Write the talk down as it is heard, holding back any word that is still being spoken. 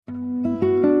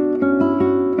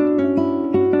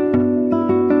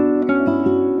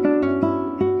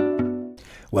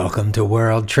Welcome to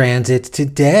World Transits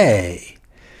Today,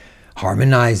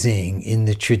 harmonizing in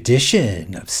the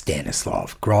tradition of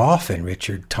Stanislav Grof and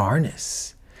Richard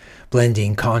Tarnas,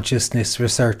 blending consciousness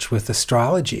research with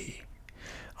astrology.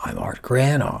 I'm Art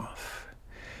Granoff.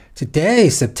 Today,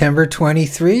 September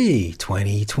 23,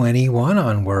 2021,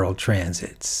 on World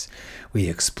Transits, we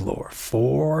explore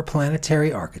 4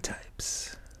 planetary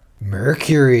archetypes: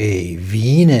 Mercury,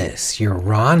 Venus,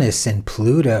 Uranus, and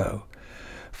Pluto,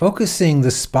 focusing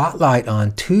the spotlight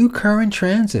on 2 current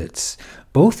transits,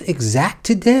 both exact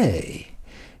today.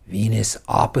 Venus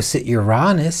opposite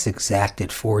Uranus, exact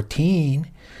at 14,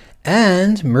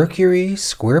 and Mercury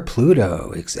square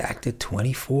Pluto, exact at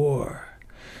 24.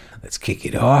 Let's kick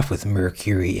it off with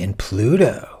Mercury and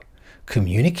Pluto,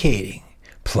 communicating,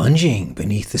 plunging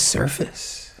beneath the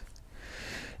surface.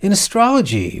 In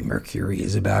astrology, Mercury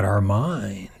is about our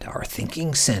mind, our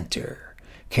thinking center,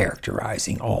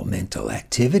 characterizing all mental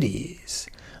activities,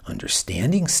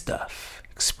 understanding stuff,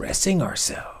 expressing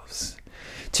ourselves,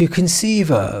 to conceive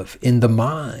of in the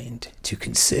mind, to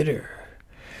consider.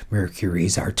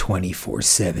 Mercury's our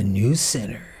 24/7 news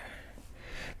center.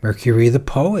 Mercury the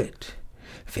poet,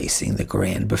 facing the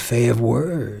grand buffet of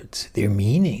words, their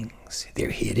meanings, their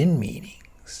hidden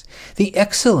meanings, the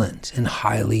excellent and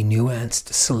highly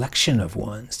nuanced selection of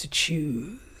ones to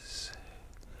choose.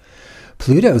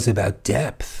 Pluto's about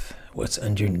depth, what's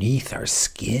underneath our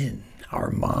skin, our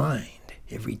mind,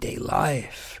 everyday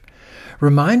life,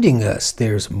 reminding us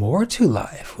there's more to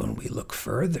life when we look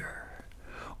further,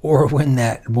 or when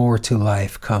that more to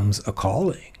life comes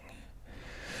a-calling.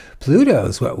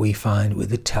 Pluto's what we find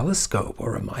with a telescope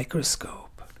or a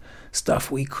microscope, stuff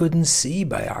we couldn't see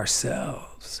by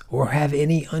ourselves or have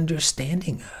any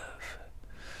understanding of.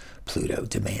 Pluto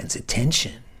demands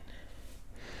attention.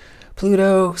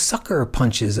 Pluto sucker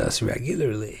punches us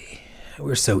regularly.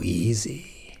 We're so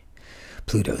easy.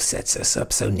 Pluto sets us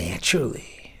up so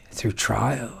naturally through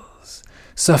trials,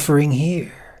 suffering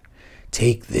here.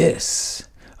 Take this,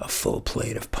 a full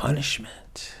plate of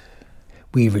punishment.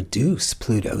 We reduce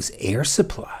Pluto's air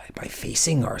supply by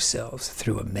facing ourselves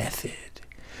through a method,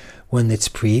 one that's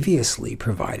previously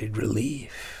provided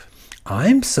relief.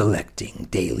 I'm selecting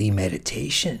daily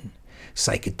meditation,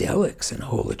 psychedelics, and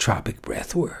holotropic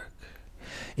breathwork.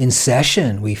 In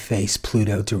session, we face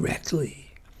Pluto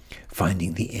directly,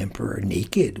 finding the Emperor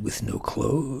naked with no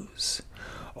clothes,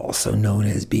 also known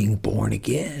as being born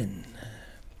again.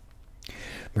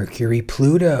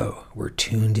 Mercury-Pluto, we're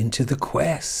tuned into the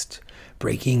quest,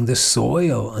 breaking the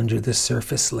soil under the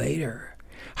surface later,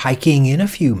 hiking in a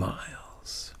few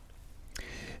miles.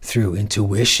 Through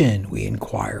intuition, we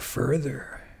inquire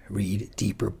further, read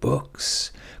deeper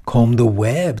books, comb the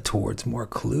web towards more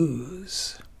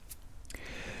clues.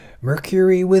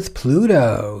 Mercury with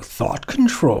Pluto, thought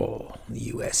control, the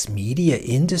U.S. media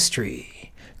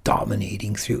industry,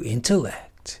 dominating through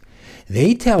intellect.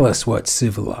 They tell us what's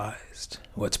civilized,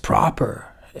 what's proper,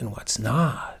 and what's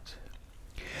not.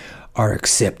 Our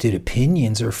accepted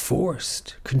opinions are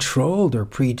forced, controlled, or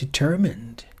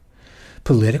predetermined.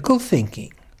 Political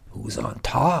thinking, who's on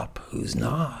top, who's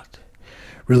not.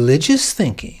 Religious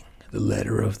thinking, the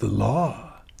letter of the law.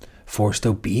 Forced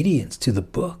obedience to the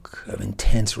book of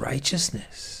intense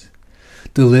righteousness,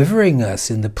 delivering us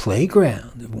in the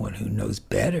playground of one who knows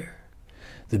better,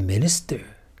 the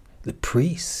minister, the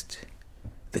priest,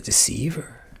 the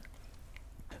deceiver.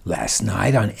 Last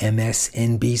night on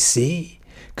MSNBC,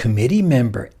 committee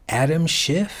member Adam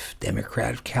Schiff,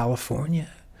 Democrat of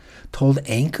California, told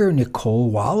anchor Nicole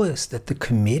Wallace that the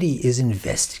committee is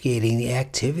investigating the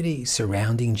activities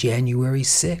surrounding January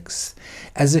 6th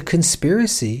as a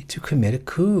conspiracy to commit a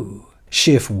coup.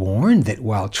 Schiff warned that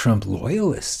while Trump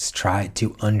loyalists tried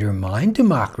to undermine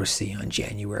democracy on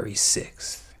January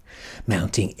 6th,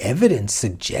 mounting evidence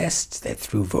suggests that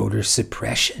through voter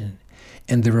suppression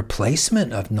and the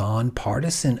replacement of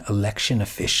nonpartisan election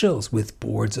officials with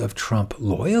boards of Trump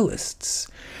loyalists,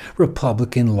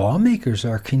 Republican lawmakers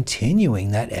are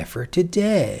continuing that effort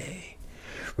today.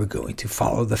 We're going to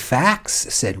follow the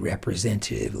facts, said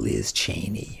Representative Liz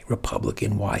Cheney,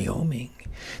 Republican Wyoming,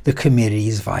 the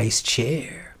committee's vice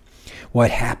chair.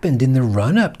 What happened in the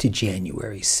run-up to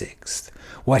January 6th?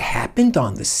 What happened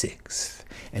on the 6th?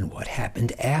 And what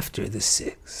happened after the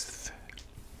 6th?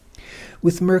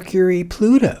 With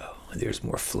Mercury-Pluto, there's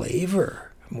more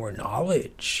flavor, more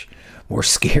knowledge, more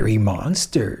scary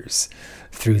monsters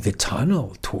through the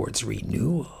tunnel towards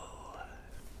renewal.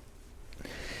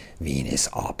 Venus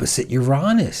opposite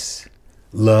Uranus,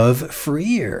 love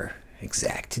freer,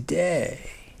 exact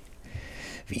today.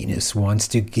 Venus wants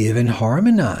to give and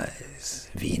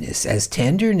harmonize. Venus as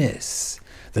tenderness,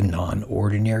 the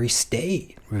non-ordinary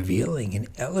state, revealing an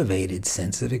elevated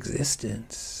sense of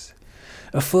existence,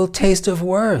 a full taste of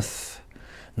worth,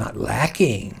 not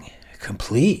lacking,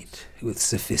 complete with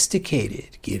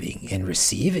sophisticated giving and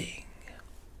receiving.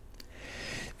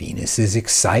 Venus is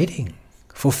exciting,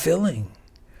 fulfilling,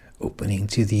 opening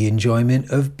to the enjoyment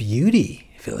of beauty,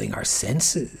 filling our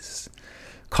senses,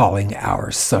 calling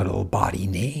our subtle body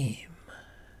name.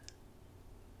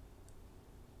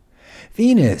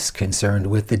 Venus concerned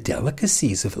with the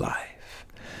delicacies of life,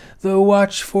 though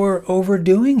watch for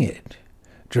overdoing it,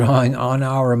 drawing on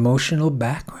our emotional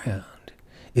background.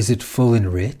 Is it full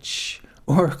and rich,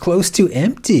 or close to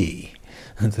empty?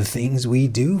 The things we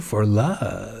do for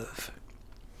love.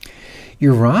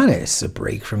 Uranus, a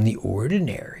break from the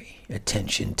ordinary,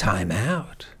 attention time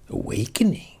out,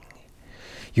 awakening.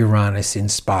 Uranus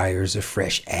inspires a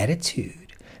fresh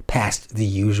attitude, past the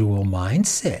usual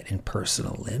mindset and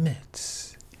personal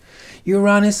limits.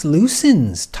 Uranus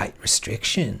loosens tight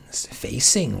restrictions,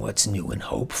 facing what's new and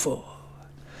hopeful.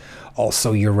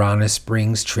 Also, Uranus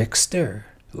brings trickster,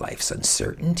 life's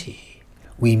uncertainty.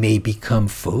 We may become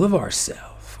full of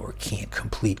ourselves or can't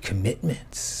complete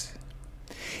commitments.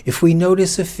 If we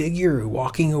notice a figure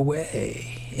walking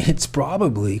away, it's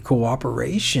probably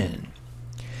cooperation.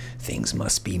 Things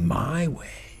must be my way.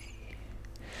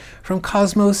 From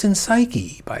Cosmos and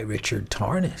Psyche by Richard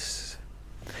Tarnas.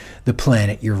 The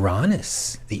planet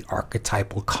Uranus, the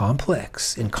archetypal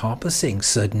complex encompassing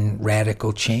sudden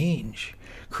radical change,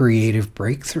 creative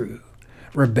breakthrough,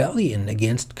 rebellion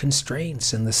against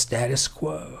constraints and the status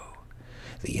quo,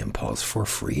 the impulse for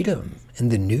freedom and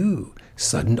the new,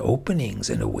 sudden openings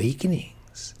and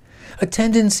awakenings, a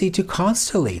tendency to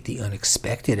constellate the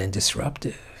unexpected and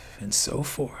disruptive, and so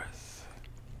forth.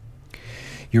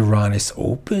 Uranus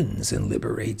opens and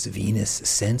liberates Venus'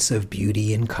 sense of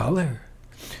beauty and color.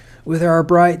 With our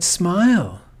bright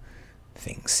smile,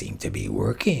 things seem to be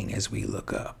working as we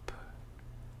look up.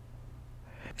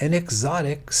 An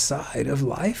exotic side of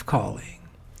life calling,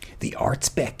 the arts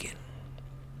beckon.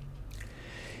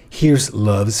 Here's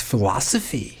Love's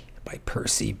Philosophy by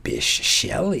Percy Bysshe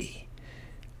Shelley.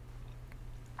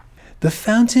 The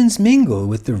fountains mingle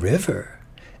with the river,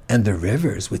 and the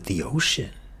rivers with the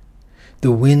ocean.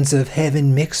 The winds of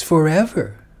heaven mix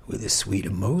forever with a sweet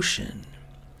emotion.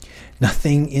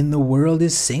 Nothing in the world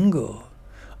is single,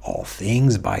 all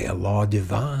things by a law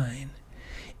divine.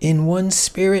 In one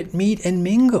spirit meet and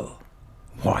mingle,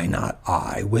 why not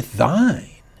I with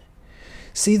thine?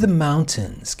 See the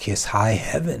mountains kiss high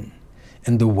heaven,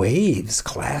 and the waves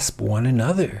clasp one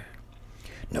another.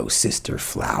 No sister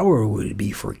flower would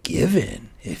be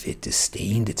forgiven if it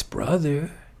disdained its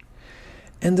brother.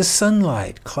 And the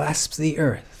sunlight clasps the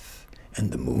earth,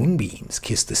 and the moonbeams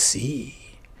kiss the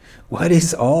sea. What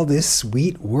is all this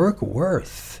sweet work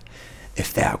worth,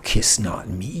 if thou kiss not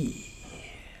me?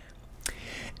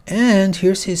 And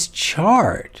here's his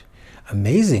chart.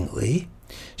 Amazingly,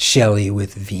 Shelley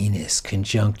with Venus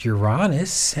conjunct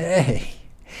Uranus, hey,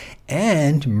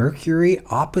 and Mercury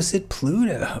opposite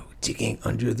Pluto, digging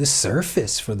under the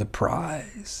surface for the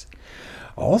prize.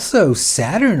 Also,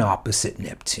 Saturn opposite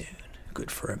Neptune. Good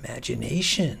for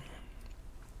imagination.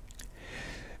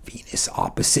 Venus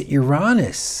opposite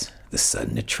Uranus, the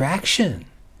sudden attraction.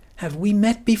 Have we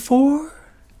met before?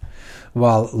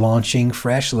 While launching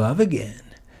fresh love again,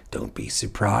 don't be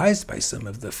surprised by some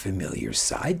of the familiar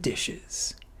side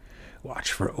dishes.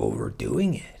 Watch for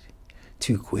overdoing it,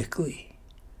 too quickly,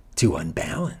 too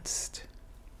unbalanced.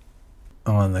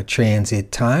 On the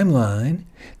transit timeline,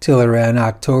 till around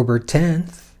October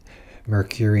 10th,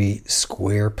 Mercury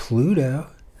square Pluto.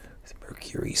 With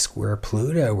Mercury square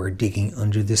Pluto, we're digging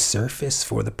under the surface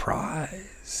for the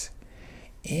prize.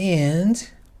 And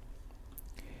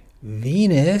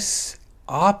Venus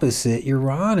opposite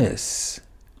Uranus.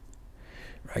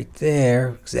 Right there,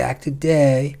 exact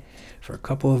day, for a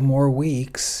couple of more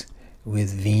weeks,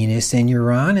 with Venus and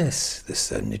Uranus, the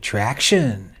sudden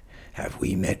attraction. Have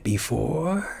we met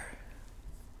before?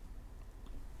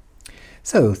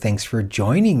 So thanks for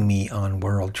joining me on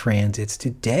World Transits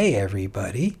today,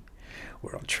 everybody.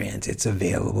 World Transits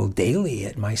available daily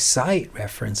at my site,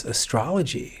 Reference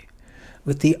Astrology,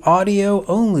 with the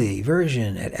audio-only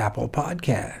version at Apple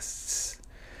Podcasts.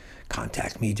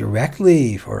 Contact me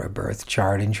directly for a birth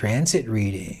chart and transit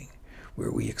reading,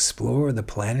 where we explore the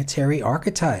planetary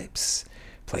archetypes,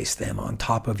 place them on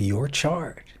top of your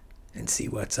chart, and see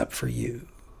what's up for you.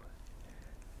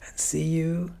 And see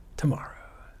you tomorrow.